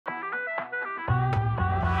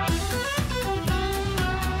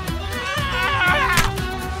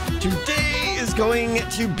is going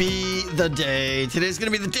to be the day. Today's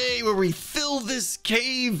going to be the day where we fill this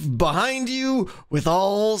cave behind you with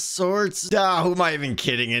all sorts. Who am I even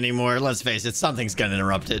kidding anymore? Let's face it, something's going to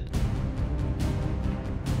interrupt it.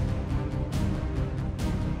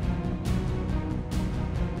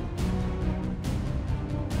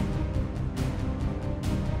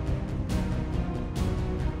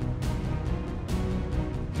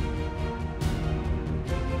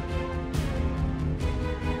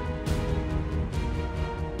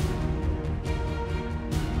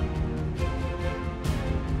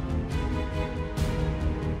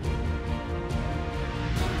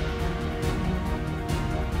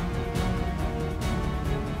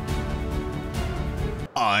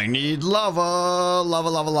 I need lava, lava.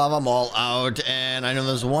 I'm all out, and I know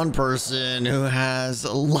there's one person who has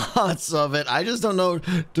lots of it. I just don't know.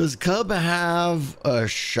 Does Cub have a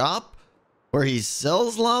shop where he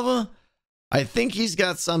sells lava? I think he's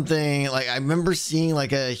got something like, I remember seeing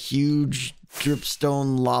like a huge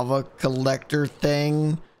dripstone lava collector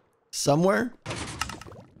thing somewhere.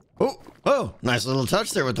 Oh, nice little touch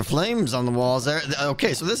there with the flames on the walls there.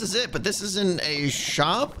 Okay, so this is it, but this isn't a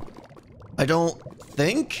shop, I don't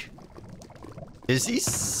think. Is he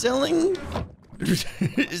selling?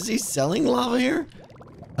 Is he selling lava here?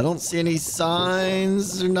 I don't see any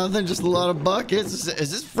signs or nothing, just a lot of buckets.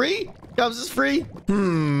 Is this free? Is this free?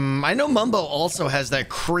 I know Mumbo also has that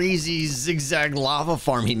crazy zigzag lava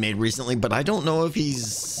farm he made recently, but I don't know if he's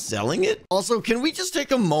selling it. Also, can we just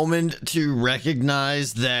take a moment to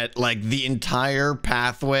recognize that like the entire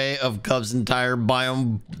pathway of Cub's entire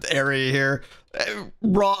biome area here,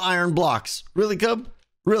 raw iron blocks? Really, Cub?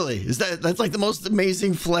 Really? That's like the most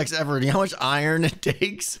amazing flex ever? Do you know how much iron it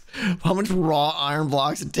takes? How much raw iron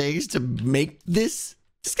blocks it takes to make this?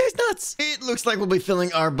 This guy's nuts. It looks like we'll be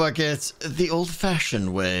filling our buckets the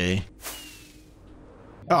old-fashioned way.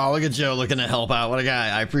 Oh, look at Joe looking to help out. What a guy.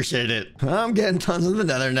 I appreciate it. I'm getting tons of the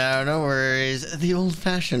nether now. No worries. The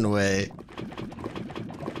old-fashioned way.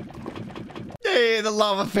 Hey, the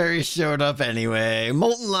lava fairy showed up anyway.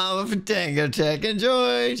 Molten lava for Tango Tech.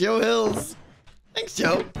 Enjoy, Joe Hills. Thanks,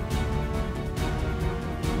 Joe.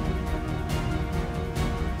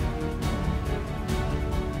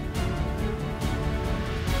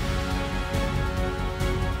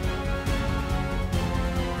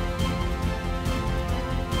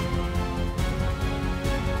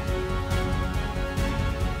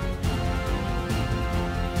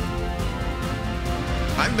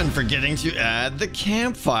 I've been forgetting to add the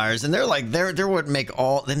campfires, and they're what make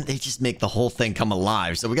all, then they just make the whole thing come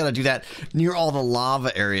alive. So we got to do that near all the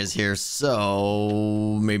lava areas here.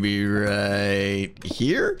 So maybe right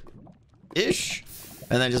here ish,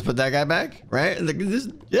 and then just put that guy back, right? And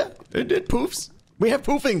yeah, it poofs. We have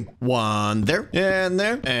poofing. One there and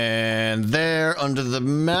there and there under the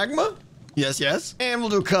magma. Yes. And we'll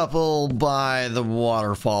do a couple by the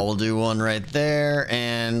waterfall. We'll do one right there,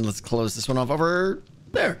 and let's close this one off over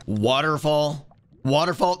there. Waterfall.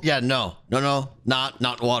 Yeah, no,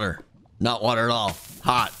 not water. Not water at all.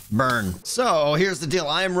 Hot, burn. So here's the deal.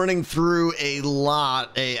 I am running through a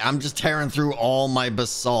lot. I'm just tearing through all my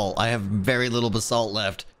basalt. I have very little basalt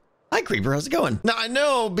left. Hi, Creeper. How's it going? Now, I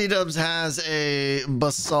know B-Dubs has a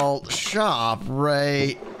basalt shop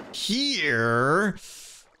right here.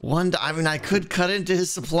 I mean, I could cut into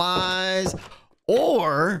his supplies.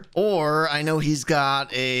 Or I know he's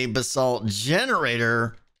got a basalt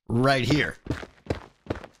generator right here,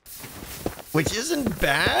 which isn't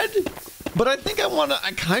bad, but I think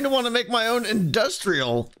I kind of want to make my own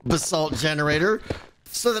industrial basalt generator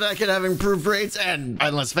so that I can have improved rates, and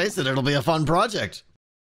let's face it, it'll be a fun project.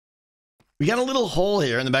 We got a little hole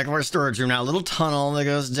here in the back of our storage room now, a little tunnel that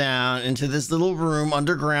goes down into this little room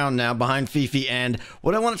underground now behind Fifi. And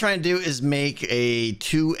what I want to try and do is make a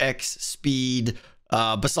 2x speed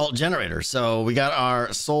basalt generator. So we got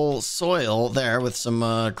our soul soil there with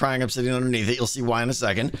some crying obsidian underneath it. You'll see why in a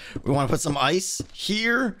second. We want to put some ice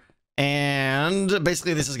here. And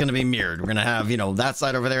basically this is going to be mirrored. We're going to have, that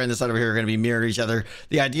side over there and this side over here are going to be mirrored each other.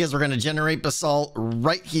 The idea is we're going to generate basalt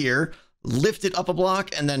right here, lift it up a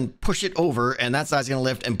block, and then push it over, and that side's going to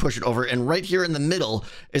lift and push it over. And right here in the middle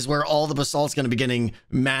is where all the basalt's going to be getting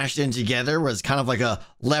mashed in together, where it's kind of like a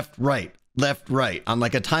left, right on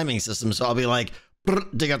like a timing system. So I'll be like,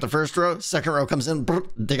 dig out the first row, second row comes in,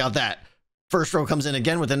 dig out that. First row comes in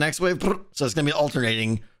again with the next wave. So it's going to be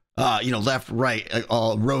alternating, left, right,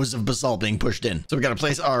 all rows of basalt being pushed in. So we got to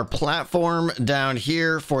place our platform down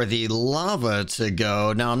here for the lava to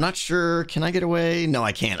go. Now, I'm not sure, can I get away? No,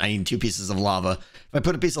 I can't. I need 2 pieces of lava. If I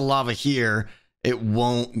put a piece of lava here, it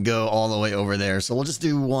won't go all the way over there. So we'll just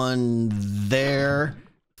do one there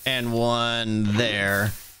and one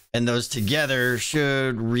there. and those together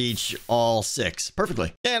should reach all 6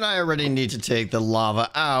 perfectly. And I already need to take the lava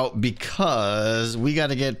out because we got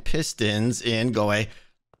to get pistons in. Go away.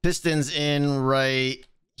 Pistons in right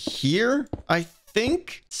here, I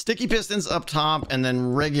think. Sticky pistons up top and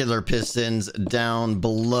then regular pistons down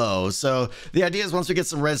below. So the idea is once we get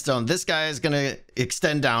some redstone, this guy is going to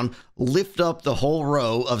extend down, lift up the whole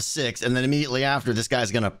row of 6, and then immediately after, this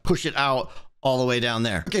guy's going to push it out all the way down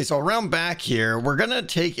there. Okay, so around back here, we're gonna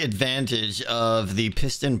take advantage of the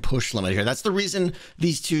piston push limit here. That's the reason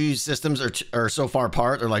these two systems are so far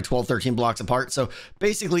apart. They're like 12, 13 blocks apart. So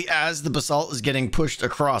basically, as the basalt is getting pushed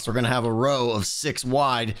across, we're gonna have a row of 6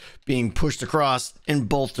 wide being pushed across in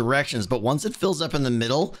both directions. But once it fills up in the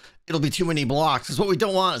middle, it'll be too many blocks. Because what we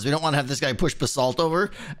don't want is we don't want to have this guy push basalt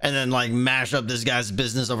over and then like mash up this guy's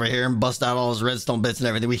business over here and bust out all his redstone bits and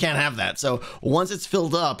everything. We can't have that. So once it's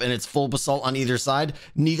filled up and it's full basalt on either side,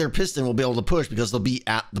 neither piston will be able to push because they'll be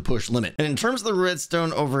at the push limit. And in terms of the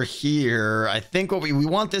redstone over here, I think what we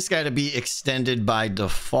want this guy to be extended by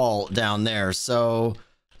default down there. So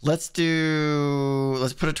let's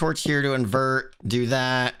put a torch here to invert, do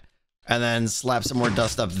that. And then slap some more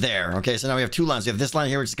dust up there. Okay, so now we have 2 lines. We have this line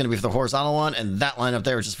here, which is going to be for the horizontal one, and that line up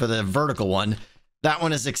there, which is for the vertical one. That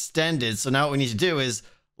one is extended. So now what we need to do is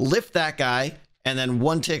lift that guy, and then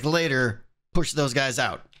 1 tick later, push those guys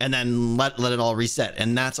out, and then let it all reset.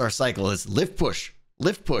 And that's our cycle. It's lift,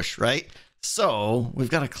 push, right? So we've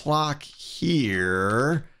got a clock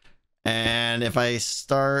here. And if I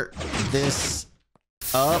start this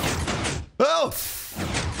up... Oh!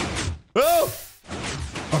 Oh!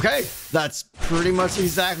 Okay, that's pretty much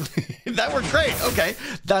exactly, that worked great. Okay,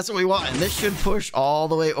 that's what we want. And this should push all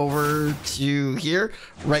the way over to here,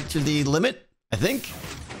 right to the limit, I think.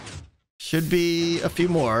 Should be a few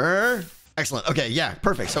more. Excellent. Okay, yeah,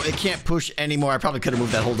 perfect. So it can't push anymore. I probably could have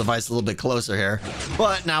moved that whole device a little bit closer here.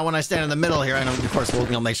 But now when I stand in the middle here, I know, of course,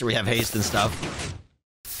 we'll make sure we have haste and stuff.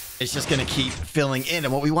 It's just going to keep filling in.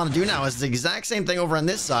 And what we want to do now is the exact same thing over on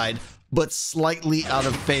this side, but slightly out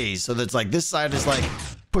of phase. So that's like this side is like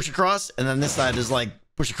push across, and then this side is like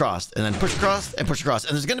push across, and then push across, and push across.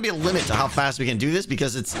 And there's going to be a limit to how fast we can do this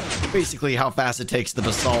because it's basically how fast it takes the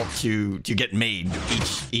basalt to get made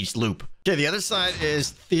each loop. Okay, the other side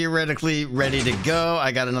is theoretically ready to go.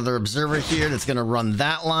 I got another observer here that's going to run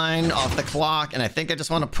that line off the clock, and I think I just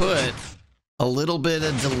want to put a little bit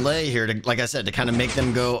of delay here to, like I said, to kind of make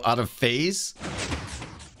them go out of phase.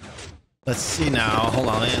 Let's see now. Hold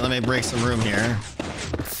on, let me break some room here.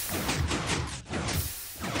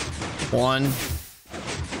 1.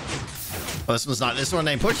 Oh, this one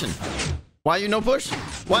ain't pushing. Why you no push?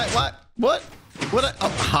 What?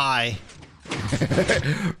 Oh, hi.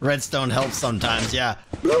 Redstone helps sometimes, yeah.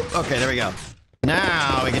 Bloop. Okay, there we go.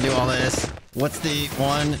 Now we can do all this. What's the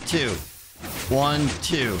 1, 2? 1,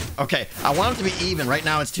 2. Okay, I want it to be even. Right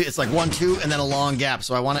now it's 2. It's like 1, 2, and then a long gap.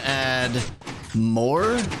 So I want to add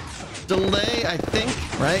more delay, I think.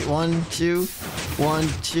 Right? 1, 2, 1,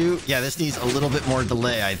 2. Yeah, this needs a little bit more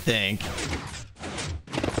delay, I think.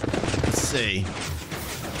 Let's see.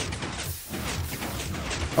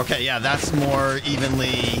 Okay, yeah, that's more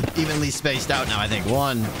evenly spaced out now, I think.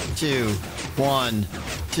 1, 2, 1,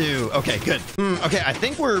 2. Okay, good. Okay, I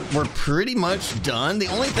think we're pretty much done. The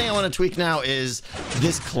only thing I want to tweak now is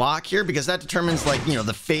this clock here, because that determines, like, you know,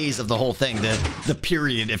 the phase of the whole thing, the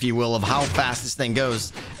period, if you will, of how fast this thing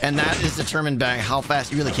goes. And that is determined by how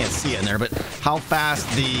fast, you really can't see it in there, but how fast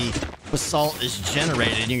the basalt is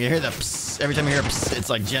generated. You can hear the psst. Every time you hear psst, it's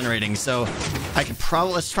like generating. So I could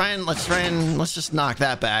probably, let's just knock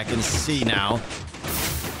that back and see now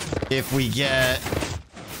if we get,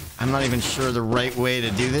 I'm not even sure the right way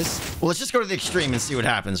to do this. Well, let's just go to the extreme and see what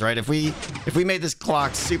happens, right? If we made this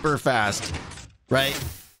clock super fast, right?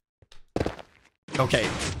 Okay,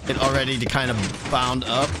 it already kind of bound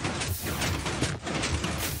up.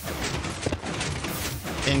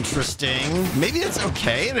 Interesting. Maybe it's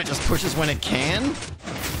okay and it just pushes when it can,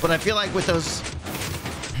 but I feel like with those,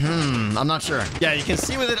 I'm not sure. Yeah, you can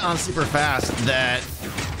see with it on super fast that,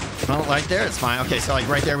 well, right there, it's fine. Okay, so like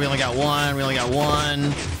right there, we only got one,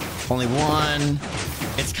 only one.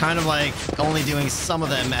 It's kind of like only doing some of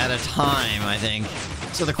them at a time, I think.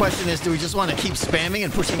 So the question is, do we just want to keep spamming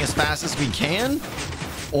and pushing as fast as we can?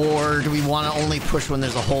 Or do we want to only push when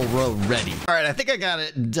there's a whole row ready? All right, I think I got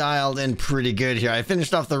it dialed in pretty good here. I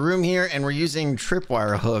finished off the room here, and we're using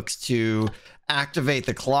tripwire hooks to activate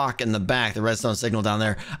the clock in the back, the redstone signal down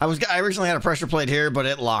there. I originally had a pressure plate here, but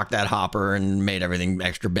it locked that hopper and made everything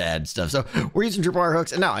extra bad stuff. So we're using tripwire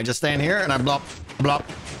hooks, and now I just stand here and I blop, blop,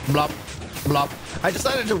 blop, Blop. I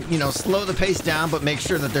decided to, you know, slow the pace down, but make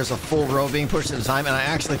sure that there's a full row being pushed at a time. And I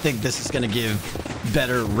actually think this is going to give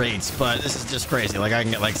better rates, but this is just crazy. Like I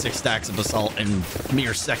can get like 6 stacks of basalt in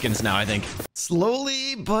mere seconds now, I think.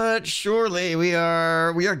 Slowly but surely we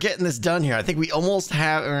are getting this done here. I think we almost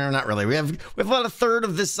have, or not really. We have about a third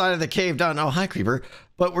of this side of the cave done. Oh, hi, creeper.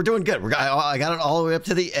 But we're doing good. I got it all the way up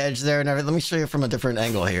to the edge there and everything. Let me show you from a different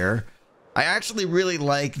angle here. I actually really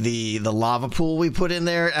like the lava pool we put in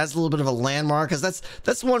there as a little bit of a landmark, because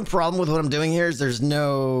that's one problem with what I'm doing here is there's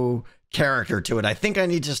no character to it. I think I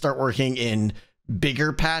need to start working in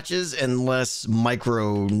bigger patches and less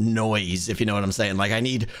micro noise, if you know what I'm saying. Like I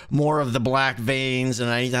need more of the black veins, and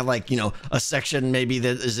I need to have, like, you know, a section maybe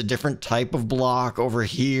that is a different type of block over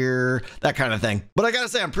here, that kind of thing. But I gotta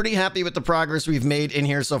say, I'm pretty happy with the progress we've made in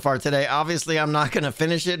here so far today. Obviously, I'm not gonna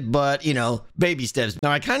finish it, but, you know, baby steps.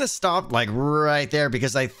 Now, I kind of stopped like right there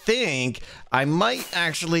because I think I might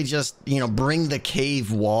actually just, you know, bring the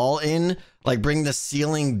cave wall in, like bring the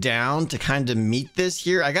ceiling down to kind of meet this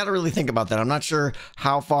here. I got to really think about that. I'm not sure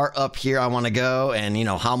how far up here I want to go, and, you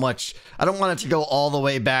know, how much. I don't want it to go all the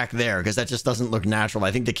way back there because that just doesn't look natural.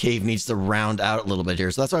 I think the cave needs to round out a little bit here.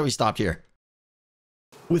 So that's why we stopped here.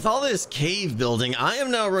 With all this cave building, I am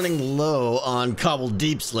now running low on cobbled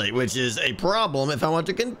deep slate, which is a problem if I want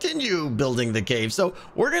to continue building the cave. So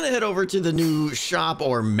we're going to head over to the new shop,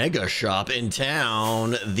 or mega shop in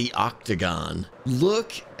town, the Octagon.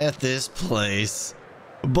 Look at this place.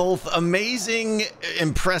 Both amazing,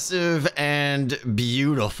 impressive, and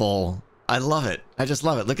beautiful. I love it. I just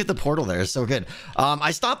love it. Look at the portal there. It's so good.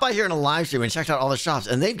 I stopped by here in a live stream and checked out all the shops,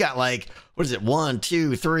 and they've got like, what is it? 1,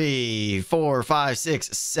 2, 3, 4, 5,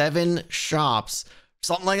 6, 7 shops.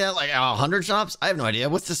 Something like that, like 100 shops? I have no idea.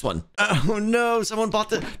 What's this one? Oh no, someone bought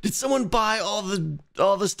did someone buy all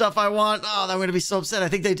the stuff I want? Oh, I'm gonna be so upset. I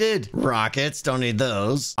think they did. Rockets, don't need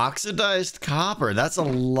those. Oxidized copper, that's a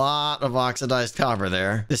lot of oxidized copper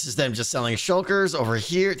there. This is them just selling shulkers over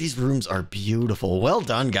here. These rooms are beautiful. Well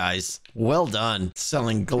done, guys. Well done.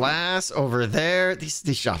 Selling glass over there. These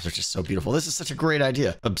shops are just so beautiful. This is such a great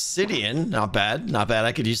idea. Obsidian, not bad, not bad.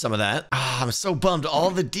 I could use some of that. Ah, I'm so bummed. All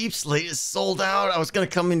the deep slate is sold out. I was gonna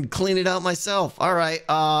come and clean it out myself. All right,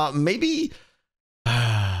 maybe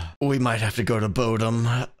we might have to go to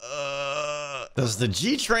Bodum. Does the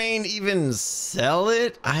G train even sell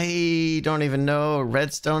it? I don't even know.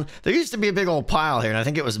 Redstone. There used to be a big old pile here, and I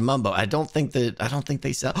think it was Mumbo. I don't think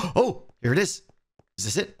they sell. Oh, here it is. Is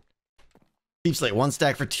this it? Deep slate, 1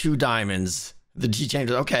 stack for 2 diamonds. The G chain.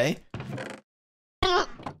 Okay. I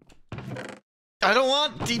don't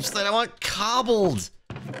want deep slate. I want cobbled.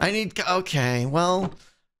 I need. Okay. Well,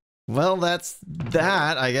 that's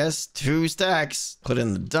that, I guess. 2 stacks. Put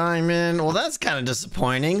in the diamond. Well, that's kind of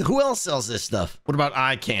disappointing. Who else sells this stuff? What about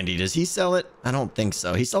eye candy? Does he sell it? I don't think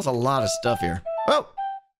so. He sells a lot of stuff here. Oh.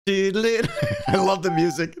 I love the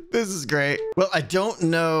music. This is great. Well, I don't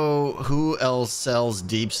know who else sells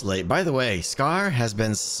deep slate. By the way, Scar has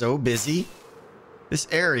been so busy. This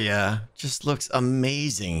area just looks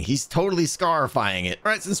amazing. He's totally scarifying it.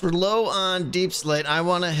 All right, since we're low on deep slate, I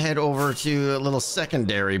want to head over to a little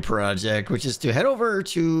secondary project, which is to head over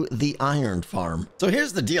to the iron farm. So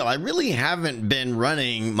here's the deal. I really haven't been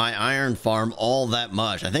running my iron farm all that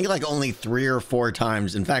much. I think like only 3 or 4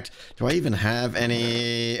 times. In fact, do I even have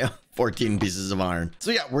any? 14 pieces of iron.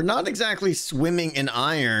 So yeah, we're not exactly swimming in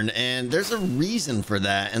iron, and there's a reason for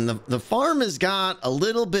that. And the farm has got a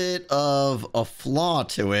little bit of a flaw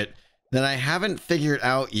to it that I haven't figured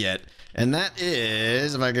out yet. And that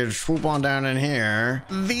is, if I could swoop on down in here,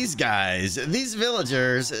 these guys, these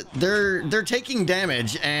villagers, they're taking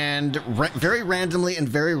damage, and very randomly and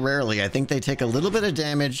very rarely, I think they take a little bit of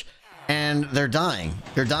damage and they're dying.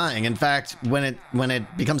 They're dying. In fact, when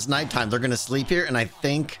it becomes nighttime, they're going to sleep here. And I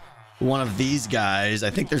think one of these guys, I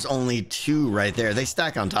think there's only 2 right there. They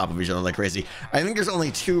stack on top of each other like crazy. I think there's only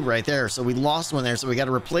 2 right there. So we lost one there. So we got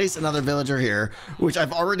to replace another villager here, which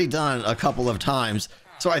I've already done a couple of times.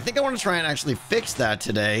 So I think I want to try and actually fix that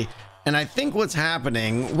today. And I think what's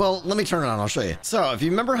happening, well, let me turn it on. I'll show you. So if you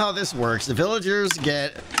remember how this works, the villagers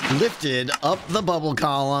get lifted up the bubble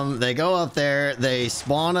column. They go up there. They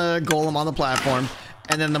spawn a golem on the platform.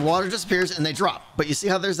 And then the water disappears and they drop. But you see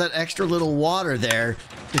how there's that extra little water there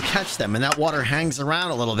to catch them, and that water hangs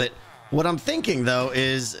around a little bit. What I'm thinking though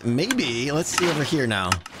is maybe, let's see over here now.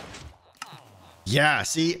 Yeah,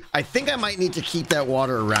 see, I think I might need to keep that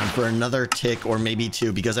water around for another tick or maybe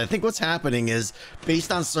 2, because I think what's happening is,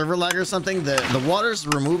 based on server lag or something, the water's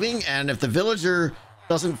removing, and if the villager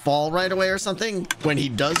doesn't fall right away or something, when he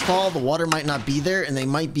does fall, the water might not be there and they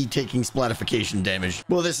might be taking splatification damage.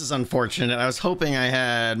 Well, this is unfortunate. I was hoping I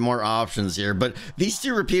had more options here, but these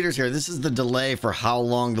two repeaters here, this is the delay for how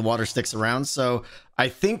long the water sticks around. So I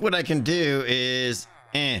think what I can do is,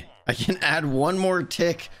 I can add one more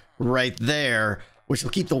tick right there, which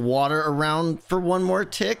will keep the water around for one more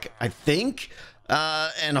tick, I think.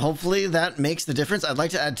 And hopefully that makes the difference. I'd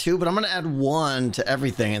like to add 2, but I'm going to add 1 to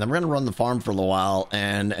everything, and I'm going to run the farm for a little while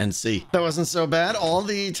and see. That wasn't so bad. All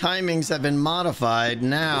the timings have been modified.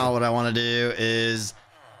 Now what I want to do is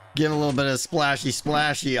give a little bit of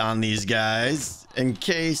splashy on these guys in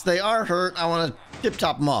case they are hurt. I want to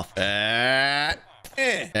tip-top them off. And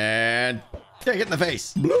take it in the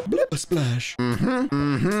face. Bloop, bloop, a splash.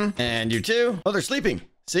 And you too. Oh, they're sleeping.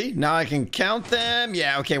 See, now I can count them.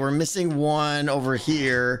 Yeah, okay, we're missing 1 over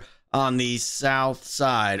here on the south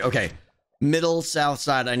side. Okay, middle south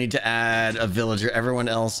side, I need to add a villager. Everyone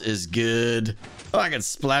else is good. Oh, I can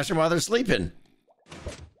splash them while they're sleeping.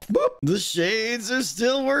 Boop. The shades are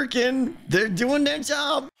still working. They're doing their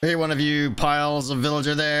job. Hey, one of you piles of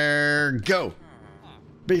villager there. Go.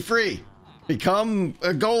 Be free. Become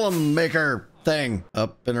a golem maker thing.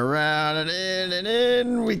 Up and around and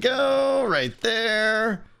in we go. Right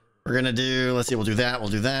there. We're gonna do, let's see, we'll do that.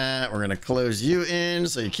 We're gonna close you in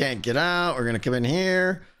so you can't get out. We're gonna come in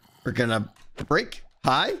here. We're gonna break.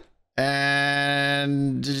 Hi.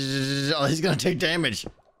 And oh, he's gonna take damage.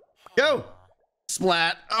 Go.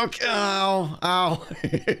 Splat. Okay. Ow.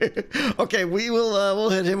 Okay, we'll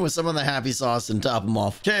hit him with some of the happy sauce and top him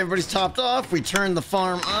off. Okay, everybody's topped off. We turn the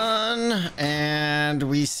farm on and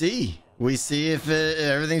we see if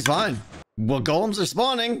everything's fine. Well, golems are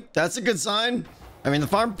spawning. That's a good sign. I mean, the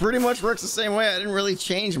farm pretty much works the same way. I didn't really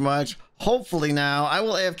change much. Hopefully now, I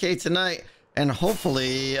will AFK tonight, and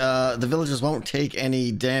hopefully the villagers won't take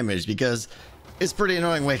any damage, because it's pretty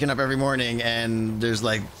annoying waking up every morning and there's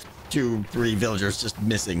like 2-3 villagers just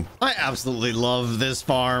missing. I absolutely love this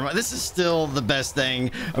farm. This is still the best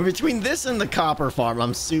thing. Between this and the copper farm,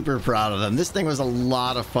 I'm super proud of them. This thing was a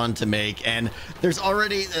lot of fun to make, and I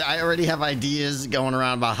already have ideas going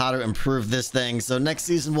around about how to improve this thing. So next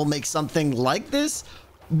season we'll make something like this,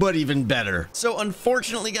 but even better. So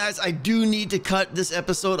unfortunately, guys, I do need to cut this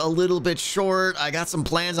episode a little bit short. I got some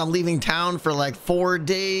plans. I'm leaving town for like 4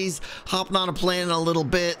 days, hopping on a plane in a little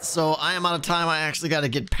bit, so I am out of time. I actually got to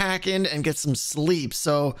get packing and get some sleep,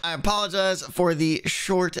 so I apologize for the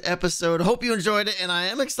short episode. Hope you enjoyed it, and I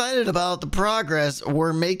am excited about the progress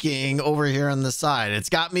we're making over here on the side. It's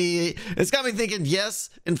got me thinking, yes,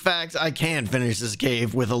 in fact, I can finish this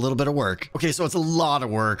cave with a little bit of work. Okay, so it's a lot of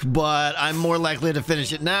work, but I'm more likely to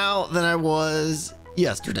finish it now than I was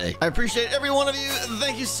yesterday. I appreciate every one of you.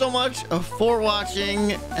 Thank you so much for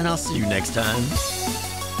watching, and I'll see you next time.